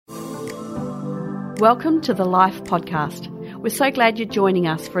Welcome to the Life Podcast. We're so glad you're joining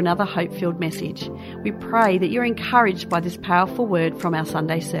us for another hope-filled message. We pray that you're encouraged by this powerful word from our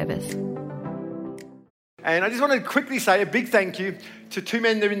Sunday service. And I just want to quickly say a big thank you to two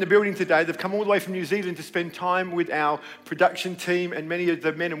men that are in the building today. They've come all the way from New Zealand to spend time with our production team and many of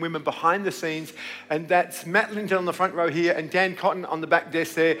the men and women behind the scenes. And that's Matt Linton on the front row here and Dan Cotton on the back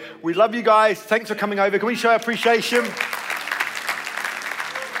desk there. We love you guys. Thanks for coming over. Can we show appreciation?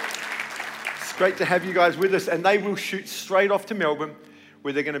 It's great to have you guys with us. And they will shoot straight off to Melbourne,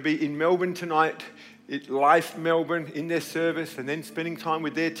 where they're going to be in Melbourne tonight. Life Melbourne in their service, and then spending time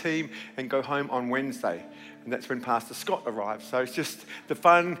with their team and go home on Wednesday. And that's when Pastor Scott arrives. So it's just the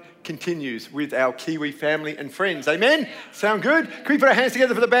fun continues with our Kiwi family and friends. Amen? Sound good? Can we put our hands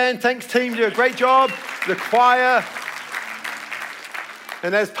together for the band? Thanks, team. You do a great job. The choir.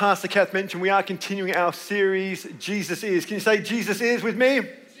 And as Pastor Kath mentioned, we are continuing our series, Jesus Is. Can you say Jesus Is with me?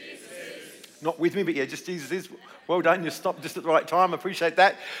 Jesus is. Not with me, but yeah, just Jesus Is. Well done, you stopped just at the right time. I appreciate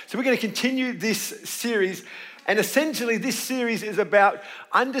that. So we're going to continue this series. And essentially, this series is about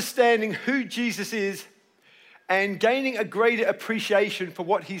understanding who Jesus is and gaining a greater appreciation for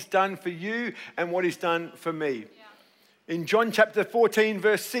what he's done for you and what he's done for me. Yeah. In John chapter 14,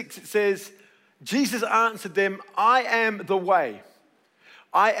 verse 6, it says, Jesus answered them, I am the way,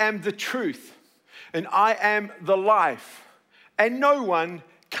 I am the truth, and I am the life. And no one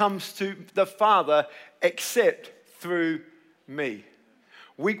comes to the Father except through me.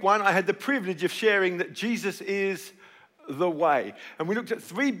 Week 1, I had the privilege of sharing that Jesus is the way. And we looked at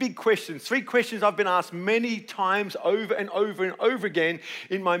three big questions, three questions I've been asked many times over and over and over again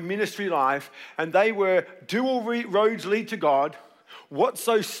in my ministry life. And they were, do all roads lead to God? What's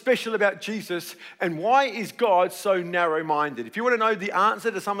so special about Jesus? And why is God so narrow-minded? If you want to know the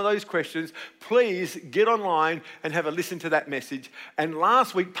answer to some of those questions, please get online and have a listen to that message. And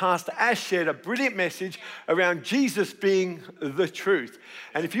last week, Pastor Ash shared a brilliant message around Jesus being the truth.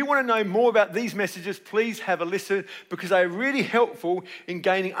 And if you want to know more about these messages, please have a listen, because they are really helpful in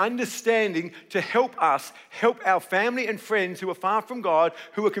gaining understanding to help us, help our family and friends who are far from God,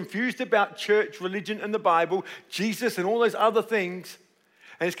 who are confused about church, religion, and the Bible, Jesus, and all those other things.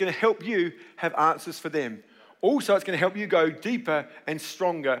 And it's going to help you have answers for them. Also, it's going to help you go deeper and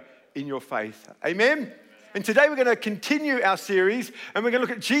stronger in your faith. Amen? And today we're going to continue our series, and we're going to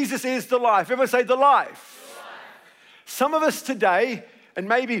look at Jesus is the life. Everyone say the life. Some of us today, and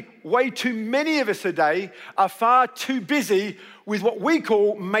maybe way too many of us today, are far too busy with what we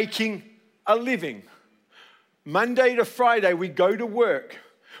call making a living. Monday to Friday, we go to work.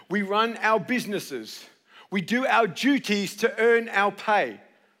 We run our businesses. We do our duties to earn our pay.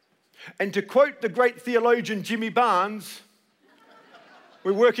 And to quote the great theologian Jimmy Barnes,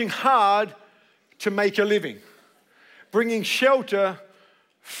 we're working hard to make a living, bringing shelter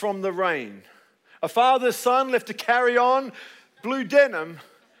from the rain. A father's son left to carry on, blue denim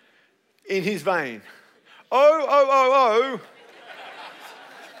in his vein. Oh.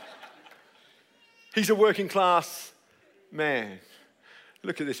 He's a working class man.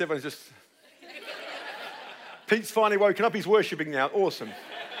 Look at this, everyone's just... Pete's finally woken up, he's worshipping now, awesome.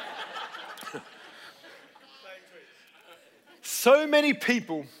 So many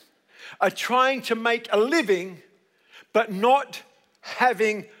people are trying to make a living, but not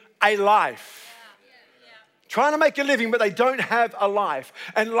having a life. Trying to make a living, but they don't have a life.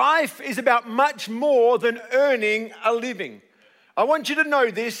 And life is about much more than earning a living. I want you to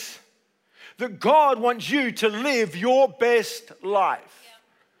know this, that God wants you to live your best life.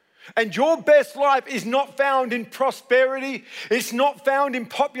 And your best life is not found in prosperity. It's not found in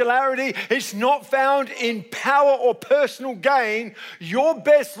popularity. It's not found in power or personal gain. Your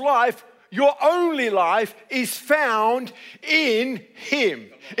best life, your only life, is found in Him.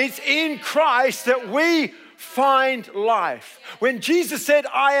 It's in Christ that we find life. When Jesus said,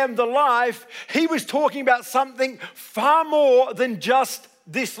 I am the life, He was talking about something far more than just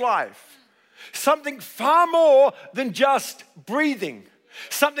this life. Something far more than just breathing.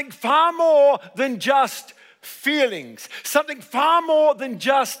 Something far more than just feelings. Something far more than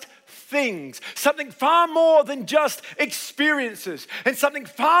just things. Something far more than just experiences. And something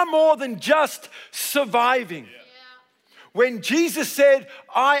far more than just surviving. Yeah. When Jesus said,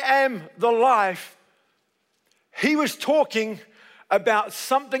 I am the life, He was talking about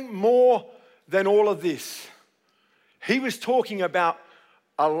something more than all of this. He was talking about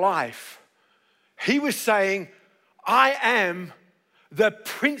a life. He was saying, I am the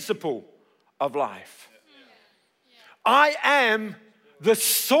principle of life. I am the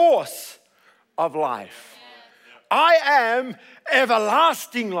source of life. I am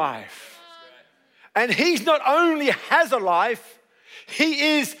everlasting life. And He's not only has a life,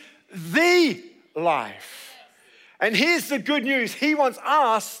 He is the life. And here's the good news. He wants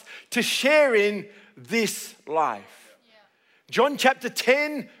us to share in this life. John chapter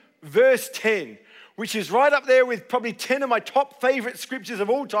 10, verse 10, which is right up there with probably 10 of my top favorite scriptures of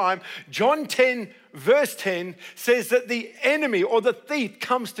all time. John 10, verse 10 says that the enemy or the thief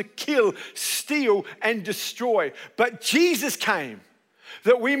comes to kill, steal, and destroy. But Jesus came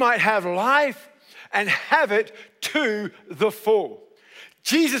that we might have life and have it to the full.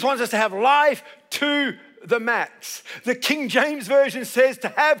 Jesus wants us to have life to the max. The King James Version says to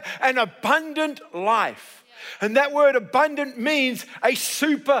have an abundant life. And that word abundant means a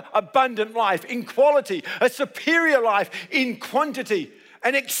super abundant life in quality, a superior life in quantity,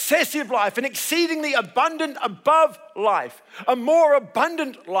 an excessive life, an exceedingly abundant above life, a more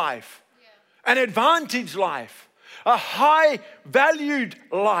abundant life, an advantage life, a high valued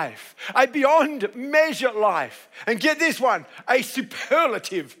life, a beyond measure life. And get this one, a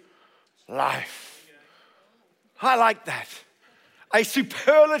superlative life. I like that. A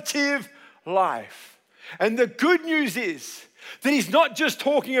superlative life. And the good news is that he's not just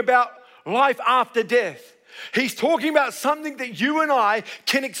talking about life after death. He's talking about something that you and I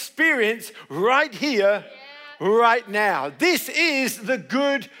can experience right here, right now. This is the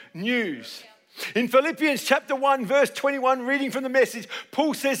good news. In Philippians chapter 1, verse 21, reading from the Message,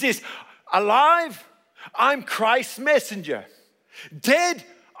 Paul says this: alive, I'm Christ's messenger. Dead,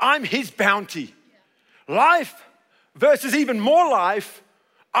 I'm his bounty. Life versus even more life,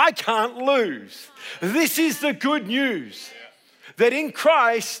 I can't lose. This is the good news. That in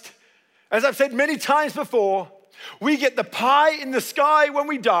Christ, as I've said many times before, we get the pie in the sky when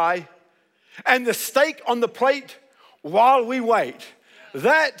we die and the steak on the plate while we wait.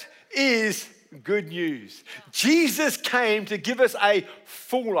 That is good news. Jesus came to give us a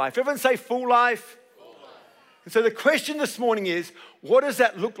full life. Everyone say full life? Full life. And so the question this morning is, what does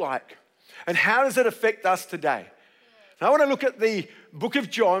that look like? And how does it affect us today? Now, I want to look at the book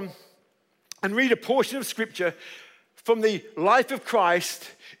of John and read a portion of scripture from the life of Christ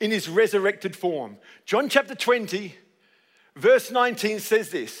in his resurrected form. John chapter 20, verse 19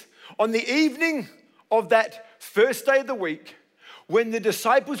 says this: on the evening of that first day of the week, when the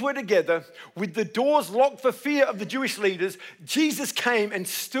disciples were together with the doors locked for fear of the Jewish leaders, Jesus came and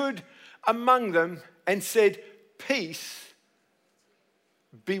stood among them and said, "Peace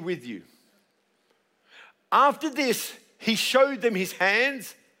be with you." After this, he showed them his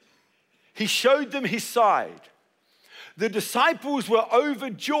hands. He showed them his side. The disciples were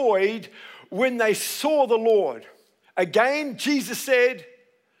overjoyed when they saw the Lord. Again, Jesus said,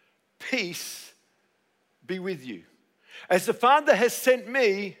 "Peace be with you. As the Father has sent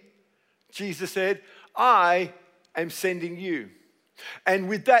me," Jesus said, "I am sending you." And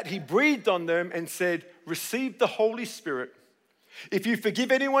with that, he breathed on them and said, "Receive the Holy Spirit. If you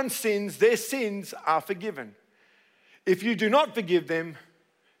forgive anyone's sins, their sins are forgiven. If you do not forgive them,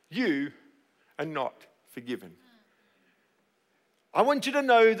 you are not forgiven." I want you to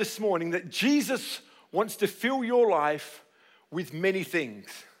know this morning that Jesus wants to fill your life with many things.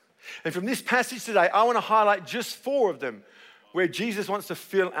 And from this passage today, I want to highlight just 4 of them where Jesus wants to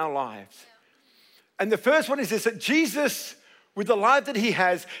fill our lives. And the first one is this: that Jesus, with the life that he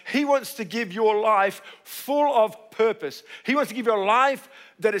has, he wants to give your life full of purpose. He wants to give you a life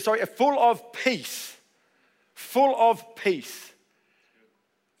that is, full of peace. Full of peace.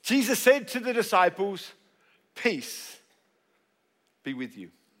 Jesus said to the disciples, "Peace be with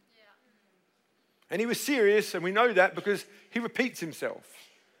you." And he was serious, and we know that because he repeats himself.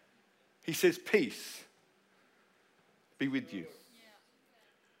 He says, "Peace be with you."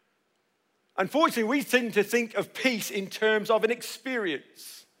 Unfortunately, we tend to think of peace in terms of an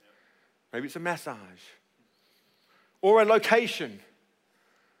experience. Maybe it's a massage or a location.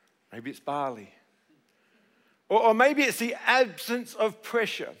 Maybe it's Bali. Or maybe it's the absence of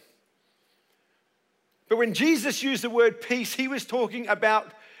pressure. But when Jesus used the word peace, he was talking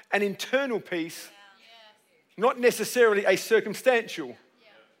about an internal peace, not necessarily a circumstantial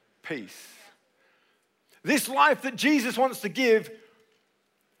peace. This life that Jesus wants to give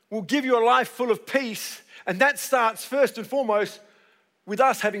will give you a life full of peace, and that starts first and foremost with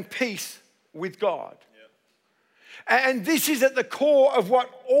us having peace with God. And this is at the core of what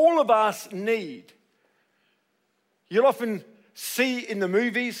all of us need. You'll often see in the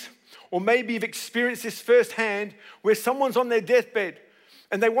movies, or maybe you've experienced this firsthand, where someone's on their deathbed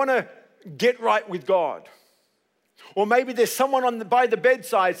and they want to get right with God. Or maybe there's someone by the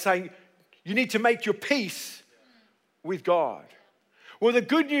bedside saying, you need to make your peace with God. Well, the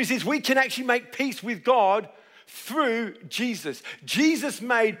good news is we can actually make peace with God through Jesus. Jesus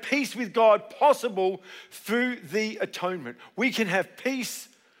made peace with God possible through the atonement. We can have peace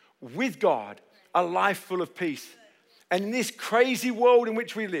with God a life full of peace. And in this crazy world in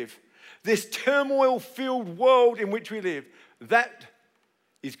which we live, this turmoil-filled world in which we live, that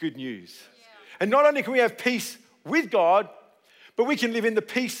is good news. Yeah. And not only can we have peace with God, but we can live in the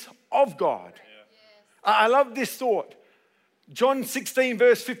peace of God. Yeah. I love this thought. John 16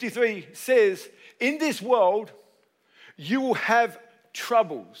 verse 53 says, in this world, you will have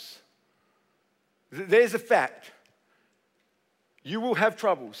troubles. There's a fact. You will have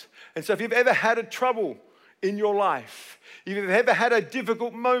troubles. And so if you've ever had a trouble in your life, if you've ever had a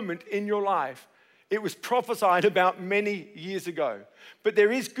difficult moment in your life, it was prophesied about many years ago. But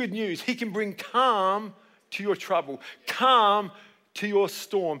there is good news. He can bring calm to your trouble, calm to your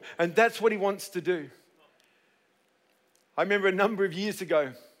storm. And that's what he wants to do. I remember a number of years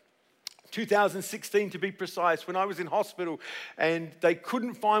ago, 2016 to be precise, when I was in hospital and they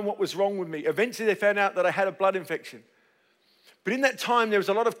couldn't find what was wrong with me. Eventually they found out that I had a blood infection. But in that time, there was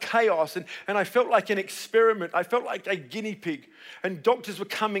a lot of chaos, and I felt like an experiment. I felt like a guinea pig. And doctors were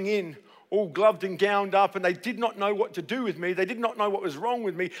coming in, all gloved and gowned up, and they did not know what to do with me. They did not know what was wrong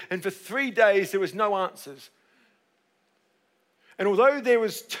with me. And for 3 days, there was no answers. And although there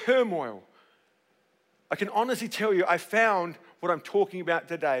was turmoil, I can honestly tell you, I found what I'm talking about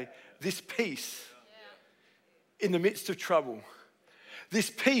today, this peace in the midst of trouble.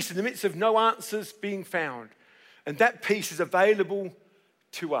 This peace in the midst of no answers being found. And that peace is available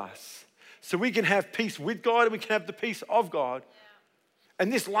to us. So we can have peace with God and we can have the peace of God. Yeah.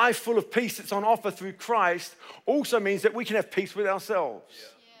 And this life full of peace that's on offer through Christ also means that we can have peace with ourselves. Yeah.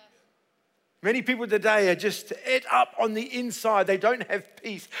 Yeah. Many people today are just ate up on the inside. They don't have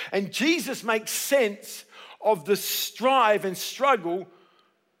peace. And Jesus makes sense of the strive and struggle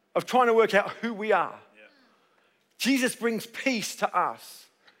of trying to work out who we are. Yeah. Jesus brings peace to us.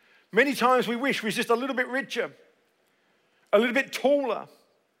 Many times we wish we were just a little bit richer, a little bit taller,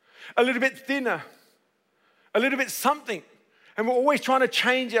 a little bit thinner, a little bit something. And we're always trying to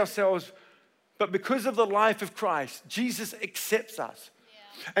change ourselves. But because of the life of Christ, Jesus accepts us.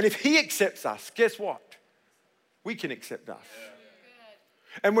 Yeah. And if he accepts us, guess what? We can accept us.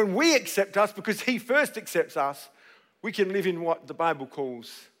 Yeah. And when we accept us, because he first accepts us, we can live in what the Bible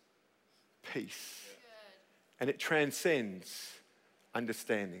calls peace. And it transcends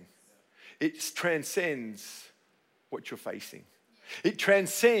understanding. It transcends what you're facing. It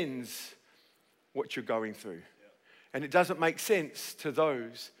transcends what you're going through. And it doesn't make sense to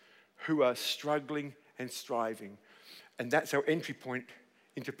those who are struggling and striving. And that's our entry point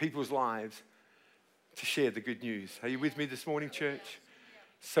into people's lives to share the good news. Are you with me this morning, church?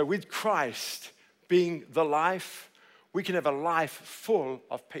 So with Christ being the life, we can have a life full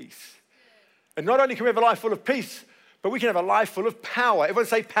of peace. And not only can we have a life full of peace, but we can have a life full of power. Everyone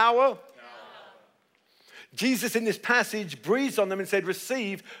say power. Jesus in this passage breathed on them and said,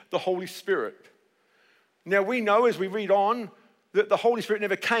 receive the Holy Spirit. Now we know as we read on that the Holy Spirit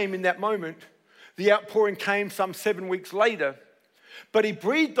never came in that moment. The outpouring came some 7 weeks later. But he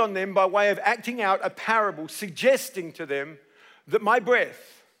breathed on them by way of acting out a parable, suggesting to them that my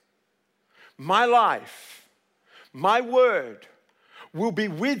breath, my life, my word will be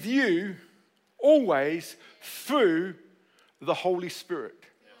with you always through the Holy Spirit.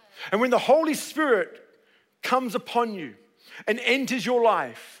 And when the Holy Spirit comes upon you and enters your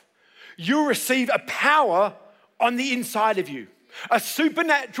life, you'll receive a power on the inside of you, a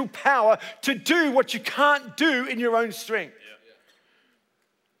supernatural power to do what you can't do in your own strength. Yeah.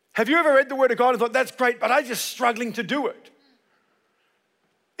 Have you ever read the Word of God and thought, that's great, but I'm just struggling to do it?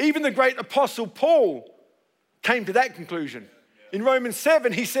 Even the great apostle Paul came to that conclusion. In Romans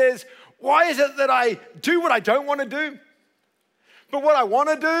 7, he says, why is it that I do what I don't want to do? But what I want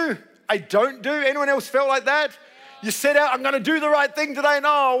to do, I don't do. Anyone else felt like that? You set out, I'm going to do the right thing today. And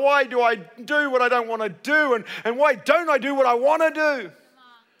why do I do what I don't want to do? And why don't I do what I want to do?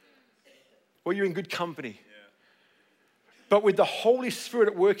 Well, you're in good company. But with the Holy Spirit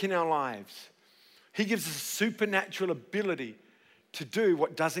at work in our lives, he gives us a supernatural ability to do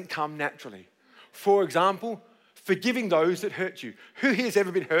what doesn't come naturally. For example, forgiving those that hurt you. Who here has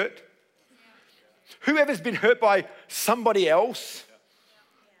ever been hurt? Whoever's been hurt by somebody else,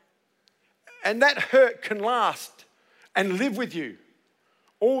 and that hurt can last and live with you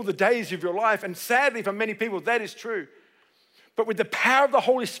all the days of your life. And sadly, for many people, that is true. But with the power of the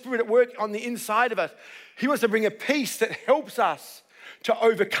Holy Spirit at work on the inside of us, he wants to bring a peace that helps us to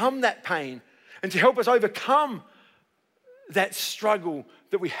overcome that pain and to help us overcome that struggle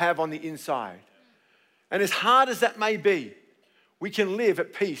that we have on the inside. And as hard as that may be, we can live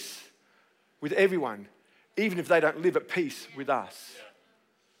at peace with everyone, even if they don't live at peace with us.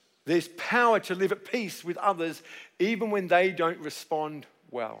 There's power to live at peace with others, even when they don't respond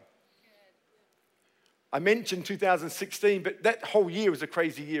well. I mentioned 2016, but that whole year was a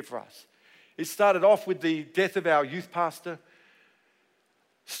crazy year for us. It started off with the death of our youth pastor.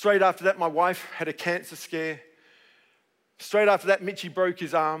 Straight after that, my wife had a cancer scare. Straight after that, Mitchie broke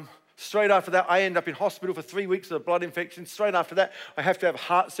his arm. Straight after that, I ended up in hospital for 3 weeks with a blood infection. Straight after that, I have to have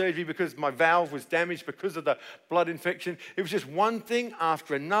heart surgery because my valve was damaged because of the blood infection. It was just one thing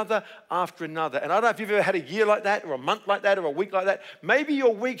after another after another. And I don't know if you've ever had a year like that or a month like that or a week like that. Maybe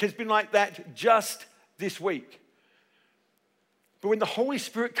your week has been like that just this week. But when the Holy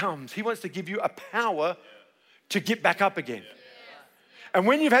Spirit comes, He wants to give you a power to get back up again. And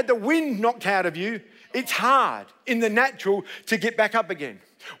when you've had the wind knocked out of you, it's hard in the natural to get back up again.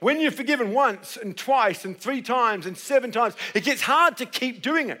 When you're forgiven once and twice and 3 times and 7 times, it gets hard to keep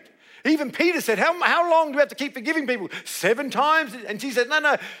doing it. Even Peter said, how long do we have to keep forgiving people? 7 times? And Jesus said,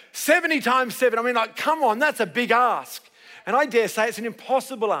 no, 70 times 7. I mean, like, come on, that's a big ask. And I dare say it's an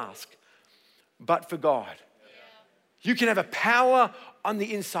impossible ask. But for God, you can have a power on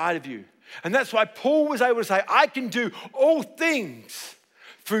the inside of you. And that's why Paul was able to say, I can do all things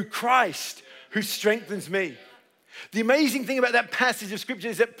through Christ who strengthens me. The amazing thing about that passage of scripture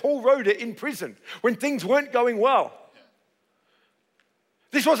is that Paul wrote it in prison when things weren't going well.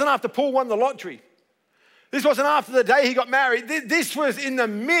 This wasn't after Paul won the lottery. This wasn't after the day he got married. This was in the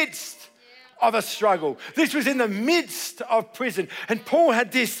midst of a struggle. This was in the midst of prison. And Paul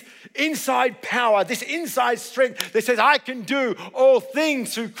had this inside power, this inside strength that says, I can do all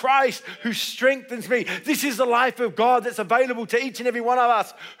things through Christ who strengthens me. This is the life of God that's available to each and every one of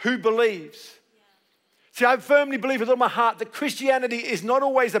us who believes. See, I firmly believe with all my heart that Christianity is not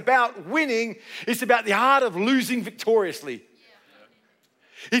always about winning, it's about the art of losing victoriously.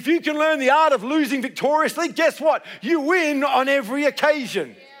 If you can learn the art of losing victoriously, guess what? You win on every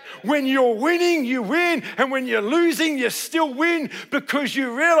occasion. When you're winning, you win. And when you're losing, you still win because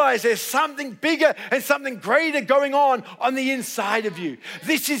you realize there's something bigger and something greater going on the inside of you.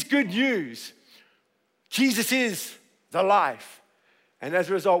 This is good news. Jesus is the life. And as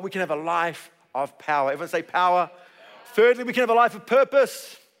a result, we can have a life of power. Everyone say power. Thirdly, we can have a life of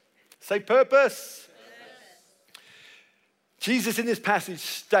purpose. Say purpose. Jesus in this passage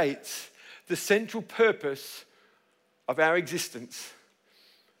states the central purpose of our existence.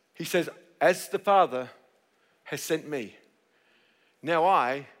 He says, as the Father has sent me, now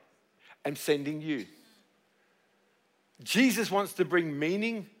I am sending you. Jesus wants to bring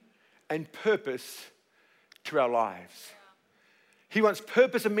meaning and purpose to our lives. He wants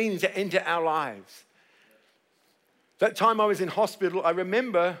purpose and meaning to enter our lives. That time I was in hospital, I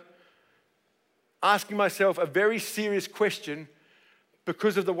remember asking myself a very serious question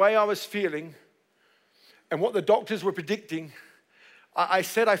because of the way I was feeling and what the doctors were predicting. I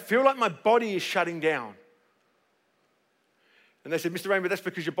said, I feel like my body is shutting down. And they said, Mr. Rainbow, that's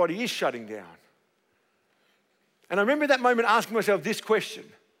because your body is shutting down. And I remember that moment asking myself this question: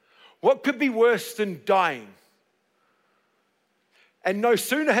 what could be worse than dying? And no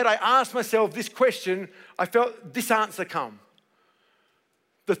sooner had I asked myself this question, I felt this answer come.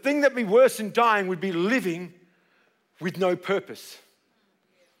 The thing that would be worse than dying would be living with no purpose.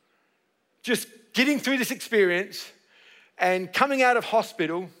 Just getting through this experience and coming out of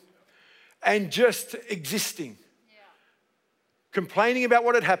hospital and just existing. Complaining about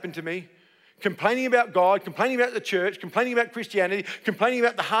what had happened to me, complaining about God, complaining about the church, complaining about Christianity, complaining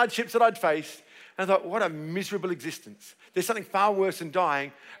about the hardships that I'd faced. And I thought, what a miserable existence. There's something far worse than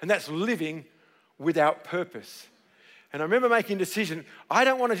dying, and that's living without purpose. And I remember making a decision, I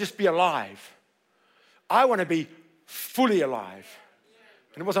don't want to just be alive. I want to be fully alive.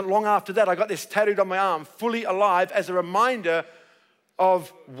 And it wasn't long after that, I got this tattooed on my arm, fully alive, as a reminder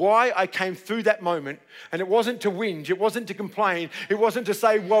of why I came through that moment. And it wasn't to whinge, it wasn't to complain, it wasn't to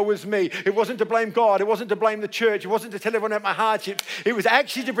say, woe is me, it wasn't to blame God, it wasn't to blame the church, it wasn't to tell everyone about my hardships. It was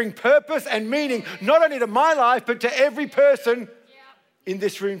actually to bring purpose and meaning, not only to my life, but to every person in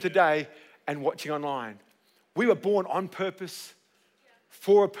this room today and watching online. We were born on purpose,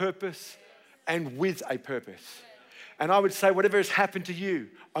 for a purpose, and with a purpose. And I would say whatever has happened to you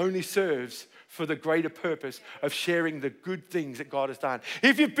only serves for the greater purpose of sharing the good things that God has done.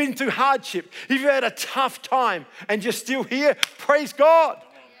 If you've been through hardship, if you've had a tough time and you're still here, praise God.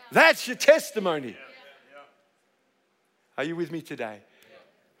 That's your testimony. Are you with me today?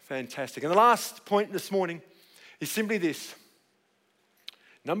 Fantastic. And the last point this morning is simply this.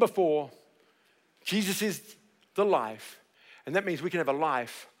 Number 4, Jesus is the life, and that means we can have a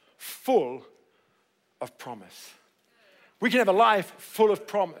life full of promise. We can have a life full of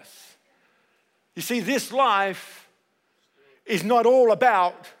promise. You see, this life is not all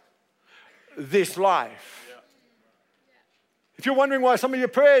about this life. If you're wondering why some of your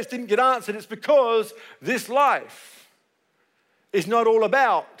prayers didn't get answered, it's because this life is not all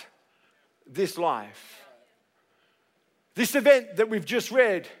about this life. This event that we've just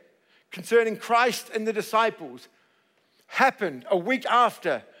read concerning Christ and the disciples happened a week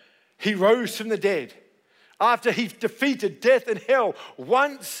after he rose from the dead, after he defeated death and hell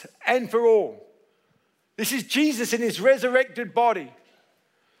once and for all. This is Jesus in his resurrected body.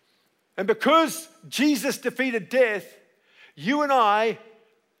 And because Jesus defeated death, you and I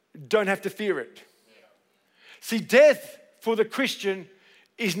don't have to fear it. See, death for the Christian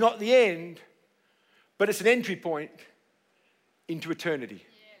is not the end, but it's an entry point into eternity.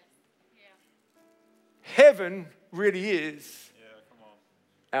 Heaven really is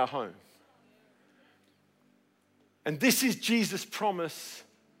our home. And this is Jesus' promise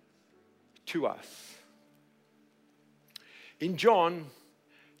to us. In John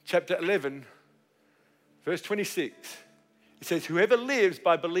chapter 11, verse 26, it says, whoever lives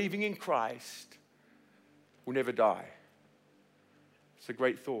by believing in Christ will never die. It's a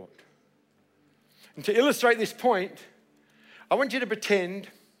great thought. And to illustrate this point, I want you to pretend,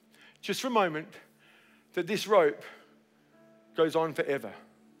 just for a moment, that this rope goes on forever.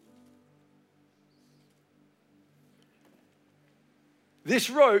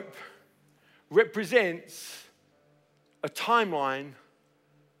 This rope represents a timeline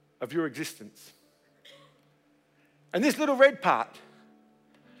of your existence. And this little red part,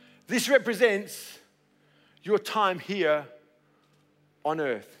 this represents your time here on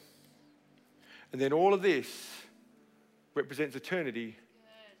earth. And then all of this represents eternity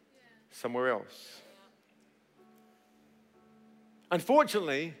somewhere else.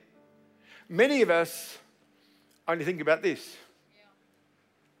 Unfortunately, many of us only think about this.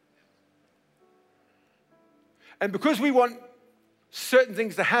 And because we want certain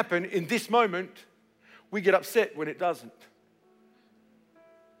things to happen in this moment, we get upset when it doesn't.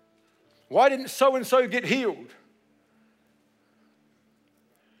 Why didn't so-and-so get healed?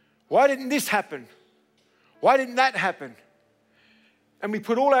 Why didn't this happen? Why didn't that happen? And we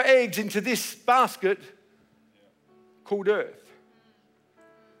put all our eggs into this basket called earth.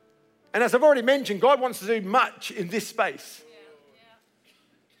 And as I've already mentioned, God wants to do much in this space.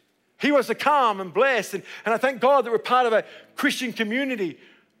 He wants to calm and bless. And I thank God that we're part of a Christian community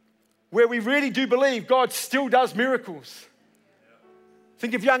where we really do believe God still does miracles.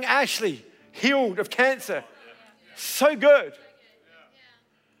 Think of young Ashley, healed of cancer. So good.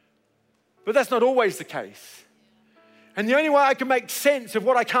 But that's not always the case. And the only way I can make sense of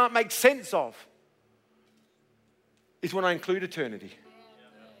what I can't make sense of is when I include eternity.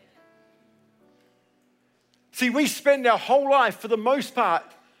 See, we spend our whole life, for the most part,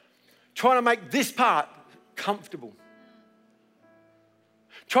 trying to make this part comfortable.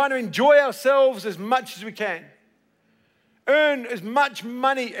 Trying to enjoy ourselves as much as we can. Earn as much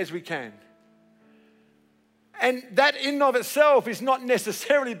money as we can. And that in and of itself is not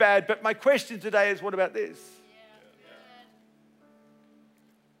necessarily bad, but my question today is, what about this?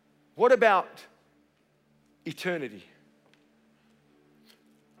 What about eternity?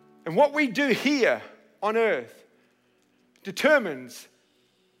 And what we do here on earth determines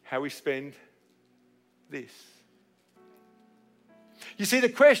how we spend this. You see, the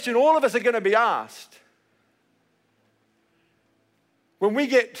question all of us are going to be asked when we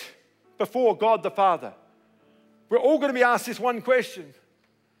get before God the Father, we're all going to be asked this one question.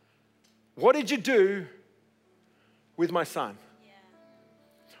 What did you do with my son?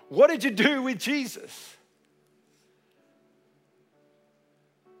 What did you do with Jesus?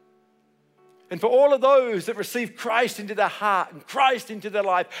 And for all of those that receive Christ into their heart and Christ into their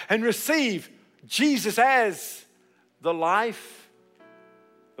life and receive Jesus as the life,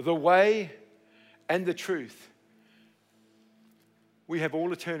 the way, and the truth, we have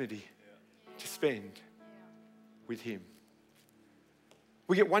all eternity to spend with Him.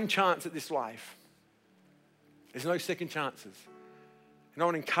 We get one chance at this life. There's no second chances. And I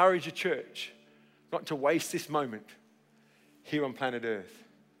want to encourage the church not to waste this moment here on planet Earth.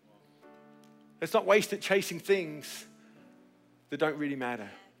 Let's not waste it chasing things that don't really matter.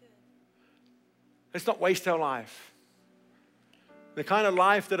 Let's not waste our life. The kind of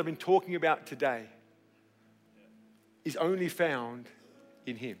life that I've been talking about today is only found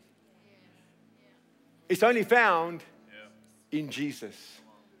in Him. It's only found in Jesus.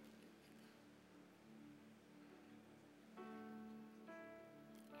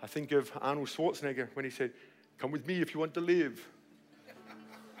 I think of Arnold Schwarzenegger when he said, "Come with me if you want to live."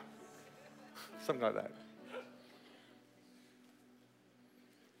 Something like that.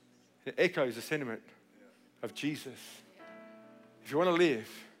 It echoes the sentiment of Jesus. If you want to live,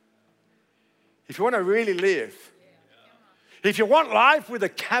 if you want to really live, If you want life with a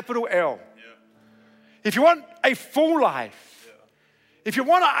capital L, if you want a full life, if you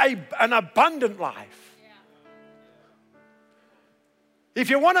want an abundant life, if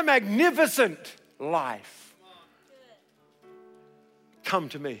you want a magnificent life, come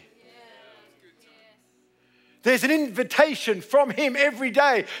to me. There's an invitation from Him every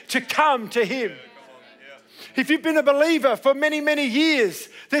day to come to Him. If you've been a believer for many, many years,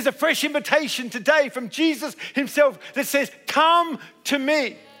 there's a fresh invitation today from Jesus Himself that says, come to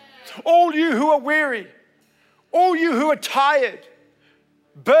me. All you who are weary, all you who are tired,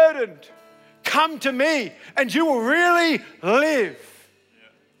 burdened, come to me and you will really live.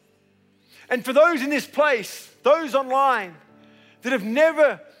 And for those in this place, those online that have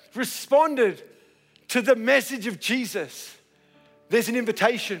never responded to the message of Jesus, there's an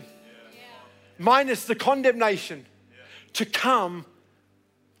invitation, minus the condemnation, to come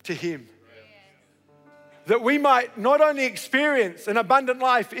to Him. That we might not only experience an abundant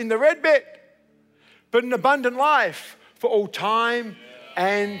life in the red bit, but an abundant life for all time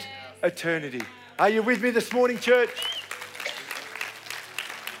and eternity. Are you with me this morning, church?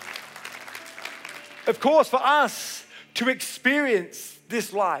 Of course, for us to experience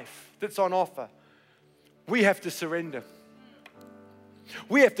this life that's on offer, we have to surrender.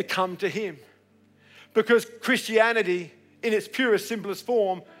 We have to come to Him. Because Christianity, in its purest, simplest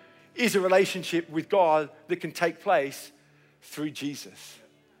form, is a relationship with God that can take place through Jesus.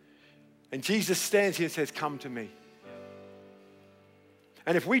 And Jesus stands here and says, come to me.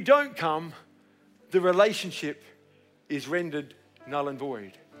 And if we don't come, the relationship is rendered null and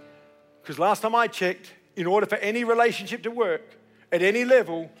void. Because last time I checked, in order for any relationship to work at any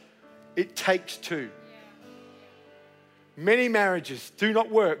level, it takes two. Many marriages do not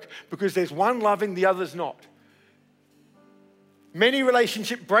work because there's one loving, the other's not. Many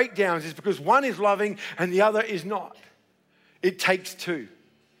relationship breakdowns is because one is loving and the other is not. It takes two.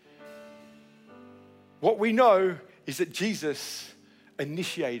 What we know is that Jesus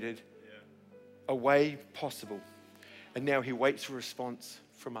initiated a way possible. And now He waits for a response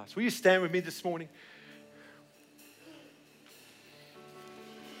from us. Will you stand with me this morning?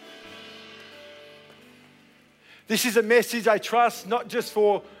 This is a message, I trust, not just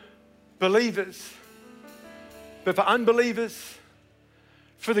for believers, but for unbelievers,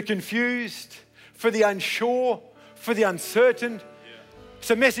 for the confused, for the unsure, for the uncertain.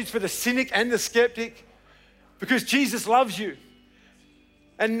 It's a message for the cynic and the skeptic, because Jesus loves you.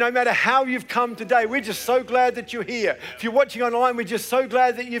 And no matter how you've come today, we're just so glad that you're here. If you're watching online, we're just so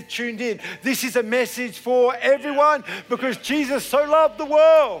glad that you've tuned in. This is a message for everyone, because Jesus so loved the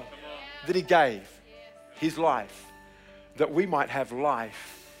world that He gave His life, that we might have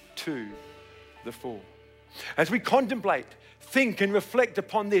life to the full. As we contemplate, think and reflect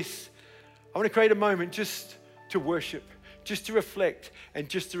upon this, I want to create a moment just to worship, just to reflect, and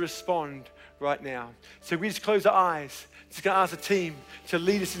just to respond right now. So we just close our eyes. Just going to ask the team to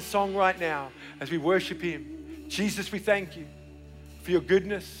lead us in song right now as we worship Him. Jesus, we thank You for Your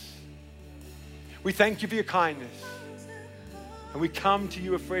goodness. We thank You for Your kindness. And we come to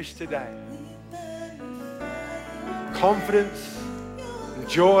You afresh today. Confidence, and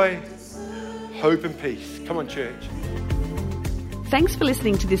joy, hope and peace. Come on, church. Thanks for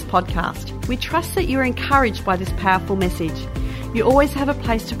listening to this podcast. We trust that you're encouraged by this powerful message. You always have a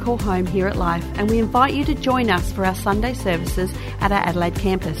place to call home here at Life, and we invite you to join us for our Sunday services at our Adelaide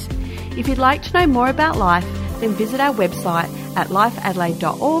campus. If you'd like to know more about Life, then visit our website at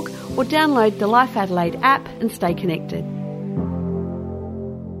lifeadelaide.org or download the Life Adelaide app and stay connected.